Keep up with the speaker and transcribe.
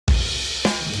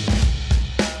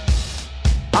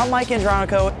I'm Mike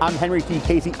Andronico. I'm Henry T.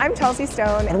 Casey. I'm Chelsea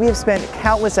Stone. And we have spent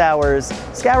countless hours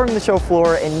scouring the show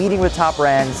floor and meeting with top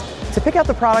brands to pick out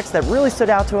the products that really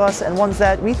stood out to us and ones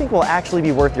that we think will actually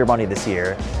be worth your money this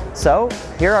year. So,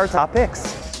 here are our top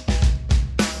picks.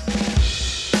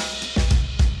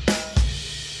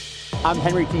 I'm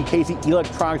Henry T. Casey,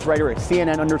 electronics writer at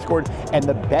CNN_, and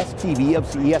the best TV of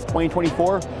CES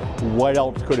 2024? What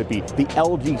else could it be? The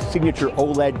LG Signature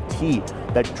OLED T,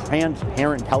 that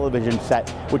transparent television set,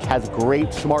 which has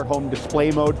great smart home display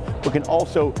mode, but can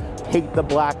also take the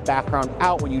black background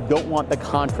out when you don't want the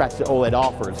contrast that OLED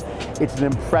offers. It's an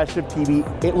impressive TV.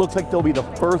 It looks like they'll be the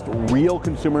first real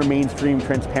consumer mainstream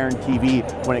transparent TV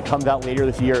when it comes out later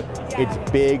this year.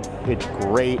 It's big, it's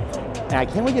great, and I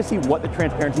can't wait to see what the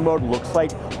transparency mode looks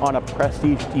like on a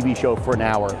prestige TV show for an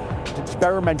hour. It's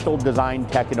experimental design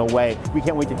tech in a way. We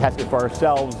can't wait to test it for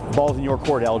ourselves. Ball's in your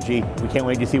court, LG. We can't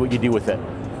wait to see what you do with it.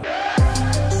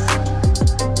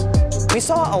 We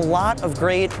saw a lot of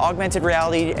great augmented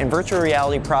reality and virtual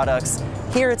reality products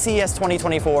here at CES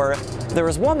 2024. There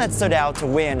was one that stood out to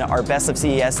win our Best of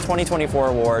CES 2024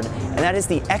 award, and that is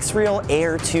the X-Real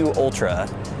Air 2 Ultra.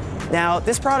 Now,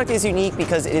 this product is unique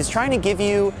because it is trying to give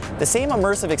you the same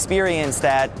immersive experience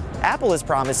that Apple is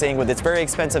promising with its very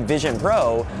expensive Vision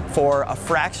Pro for a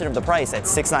fraction of the price at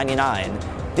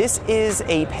 $699. This is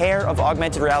a pair of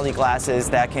augmented reality glasses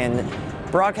that can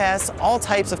broadcast all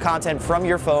types of content from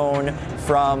your phone,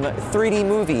 from 3D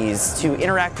movies to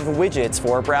interactive widgets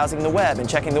for browsing the web and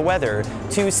checking the weather,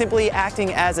 to simply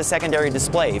acting as a secondary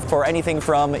display for anything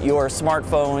from your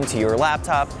smartphone to your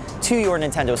laptop to your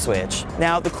Nintendo Switch.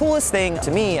 Now, the coolest thing to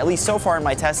me, at least so far in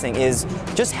my testing, is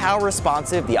just how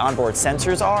responsive the onboard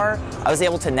sensors are. I was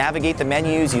able to navigate the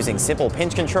menus using simple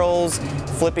pinch controls,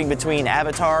 flipping between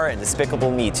Avatar and Despicable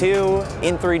Me 2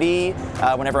 in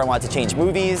 3D whenever I wanted to change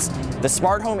movies. The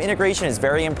smart home integration is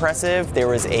very impressive. There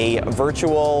was a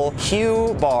virtual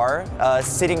Hue bar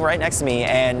sitting right next to me,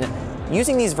 and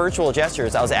using these virtual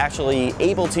gestures, I was actually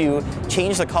able to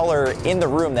change the color in the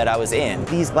room that I was in.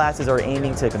 These glasses are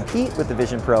aiming to compete with the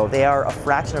Vision Pro. They are a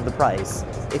fraction of the price.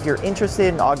 If you're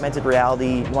interested in augmented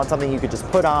reality, you want something you could just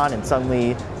put on and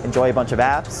suddenly enjoy a bunch of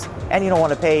apps, and you don't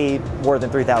want to pay more than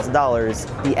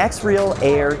 $3,000, the X-Real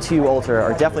Air 2 Ultra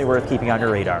are definitely worth keeping on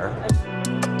your radar.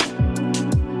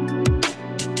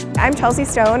 I'm Chelsea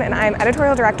Stone, and I'm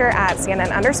editorial director at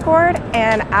CNN_,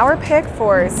 and our pick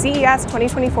for CES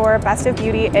 2024 Best of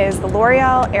Beauty is the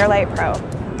L'Oreal Airlight Pro.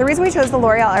 The reason we chose the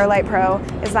L'Oreal Airlight Pro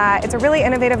is that it's a really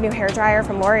innovative new hair dryer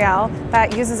from L'Oreal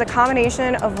that uses a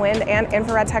combination of wind and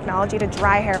infrared technology to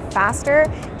dry hair faster,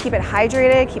 keep it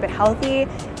hydrated, keep it healthy,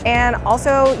 and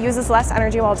also uses less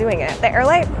energy while doing it. The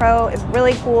Airlight Pro is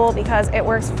really cool because it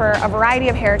works for a variety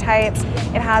of hair types.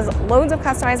 It has loads of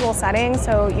customizable settings,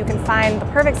 so you can find the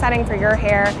perfect setting for your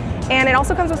hair, and it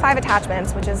also comes with 5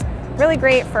 attachments, which is really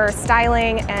great for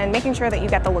styling and making sure that you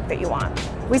get the look that you want.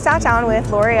 We sat down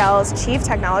with L'Oreal's Chief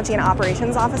Technology and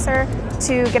Operations Officer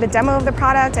to get a demo of the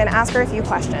product and ask her a few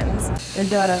questions. And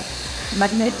the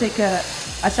magnetic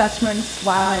attachments,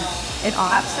 wow, it's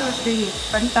absolutely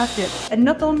fantastic. And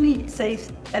not only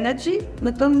saves energy,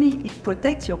 not only it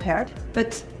protects your hair,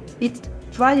 but it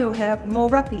dry your hair more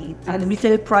rapidly. And the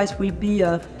retail price will be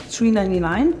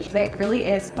 $399. It really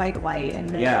is quite light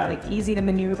and like easy to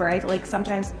maneuver. Like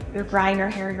sometimes you're drying your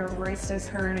hair, your wrist is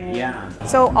hurting. Yeah.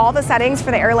 So all the settings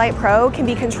for the Airlight Pro can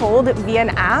be controlled via an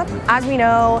app. As we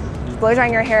know, blow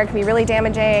drying your hair can be really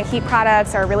damaging. Heat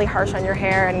products are really harsh on your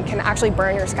hair and can actually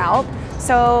burn your scalp.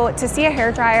 So to see a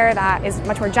hair dryer that is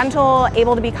much more gentle,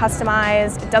 able to be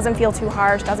customized, it doesn't feel too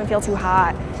harsh, doesn't feel too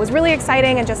hot, was really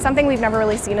exciting and just something we've never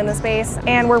really seen in the space.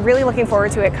 And we're really looking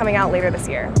forward to it coming out later this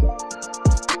year.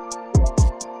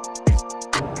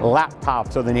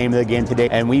 Laptops are the name of the game today,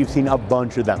 and we've seen a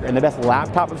bunch of them. And the best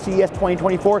laptop of CES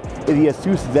 2024 is the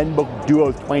Asus ZenBook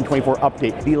Duo's 2024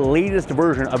 update, the latest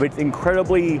version of its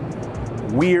incredibly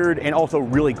weird and also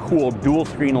really cool dual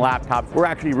screen laptop. We're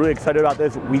actually really excited about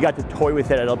this. We got to toy with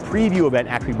it at a preview event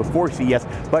actually before CES,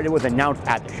 but it was announced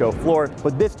at the show floor.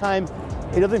 But this time,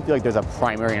 it doesn't feel like there's a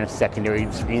primary and a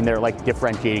secondary screen. They're like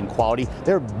differentiating quality.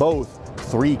 They're both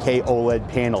 3K OLED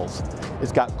panels.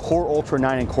 It's got Core Ultra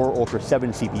 9 and Core Ultra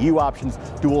 7 CPU options,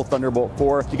 dual Thunderbolt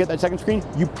 4. To get that second screen,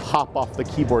 you pop off the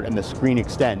keyboard and the screen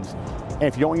extends. And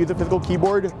if you don't want to use a physical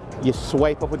keyboard, you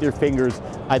swipe up with your fingers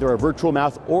either a virtual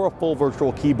mouse or a full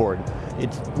virtual keyboard.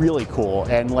 It's really cool,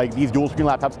 and like these dual screen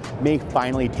laptops may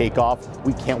finally take off.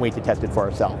 We can't wait to test it for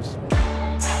ourselves.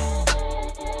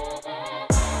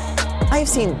 I've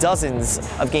seen dozens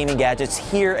of gaming gadgets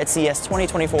here at CES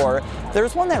 2024.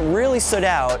 There's one that really stood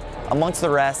out amongst the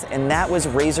rest, and that was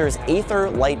Razer's Aether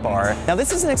light bar. Now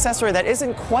this is an accessory that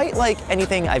isn't quite like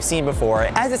anything I've seen before.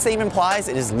 As its name implies,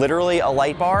 it is literally a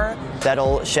light bar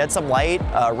that'll shed some light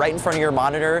right in front of your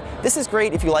monitor. This is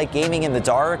great if you like gaming in the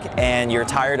dark and you're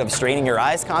tired of straining your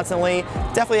eyes constantly.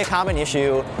 Definitely a common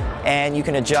issue. And you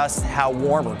can adjust how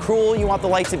warm or cool you want the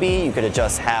light to be. You could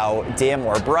adjust how dim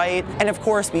or bright. And of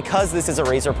course, because this is a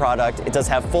Razer product, it does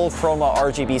have full chroma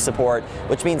RGB support,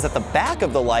 which means that the back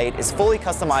of the light is fully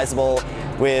customizable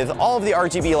with all of the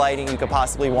RGB lighting you could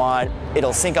possibly want.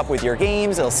 It'll sync up with your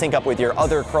games, it'll sync up with your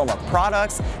other chroma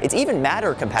products. It's even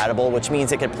Matter compatible, which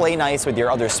means it could play nice with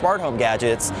your other smart home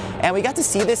gadgets. And we got to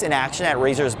see this in action at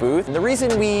Razer's booth. And the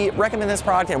reason we recommend this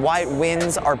product and why it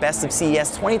wins our Best of CES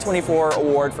 2024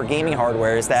 award for gaming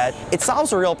hardware is that it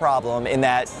solves a real problem in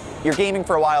that you're gaming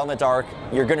for a while in the dark,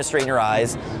 you're gonna strain your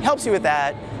eyes, it helps you with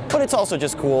that, but it's also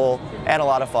just cool and a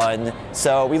lot of fun.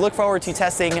 So we look forward to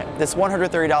testing this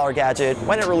 $130 gadget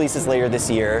when it releases later this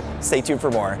year. Stay tuned for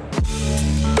more.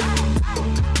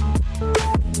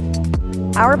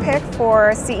 Our pick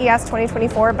for CES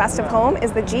 2024 Best of Home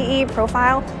is the GE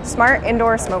Profile Smart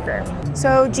Indoor Smoker.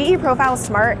 So GE Profile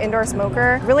Smart Indoor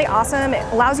Smoker, really awesome. It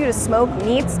allows you to smoke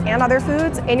meats and other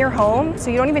foods in your home, so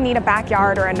you don't even need a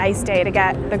backyard or a nice day to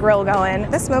get the grill going.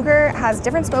 This smoker has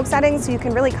different smoke settings, so you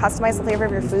can really customize the flavor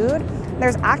of your food.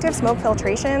 There's active smoke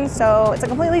filtration, so it's a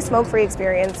completely smoke-free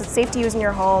experience. It's safe to use in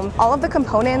your home. All of the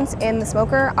components in the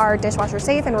smoker are dishwasher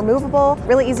safe and removable,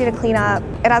 really easy to clean up.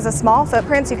 It has a small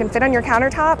footprint, so you can fit on your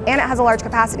countertop, and it has a large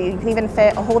capacity. You can even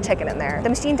fit a whole chicken in there. The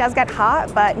machine does get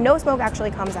hot, but no smoke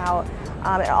actually comes out.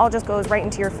 It all just goes right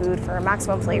into your food for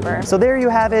maximum flavor. So there you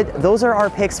have it. Those are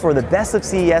our picks for the Best of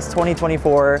CES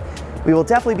 2024. We will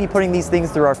definitely be putting these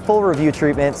things through our full review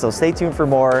treatment, so stay tuned for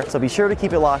more. So be sure to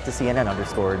keep it locked to CNN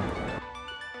Underscored.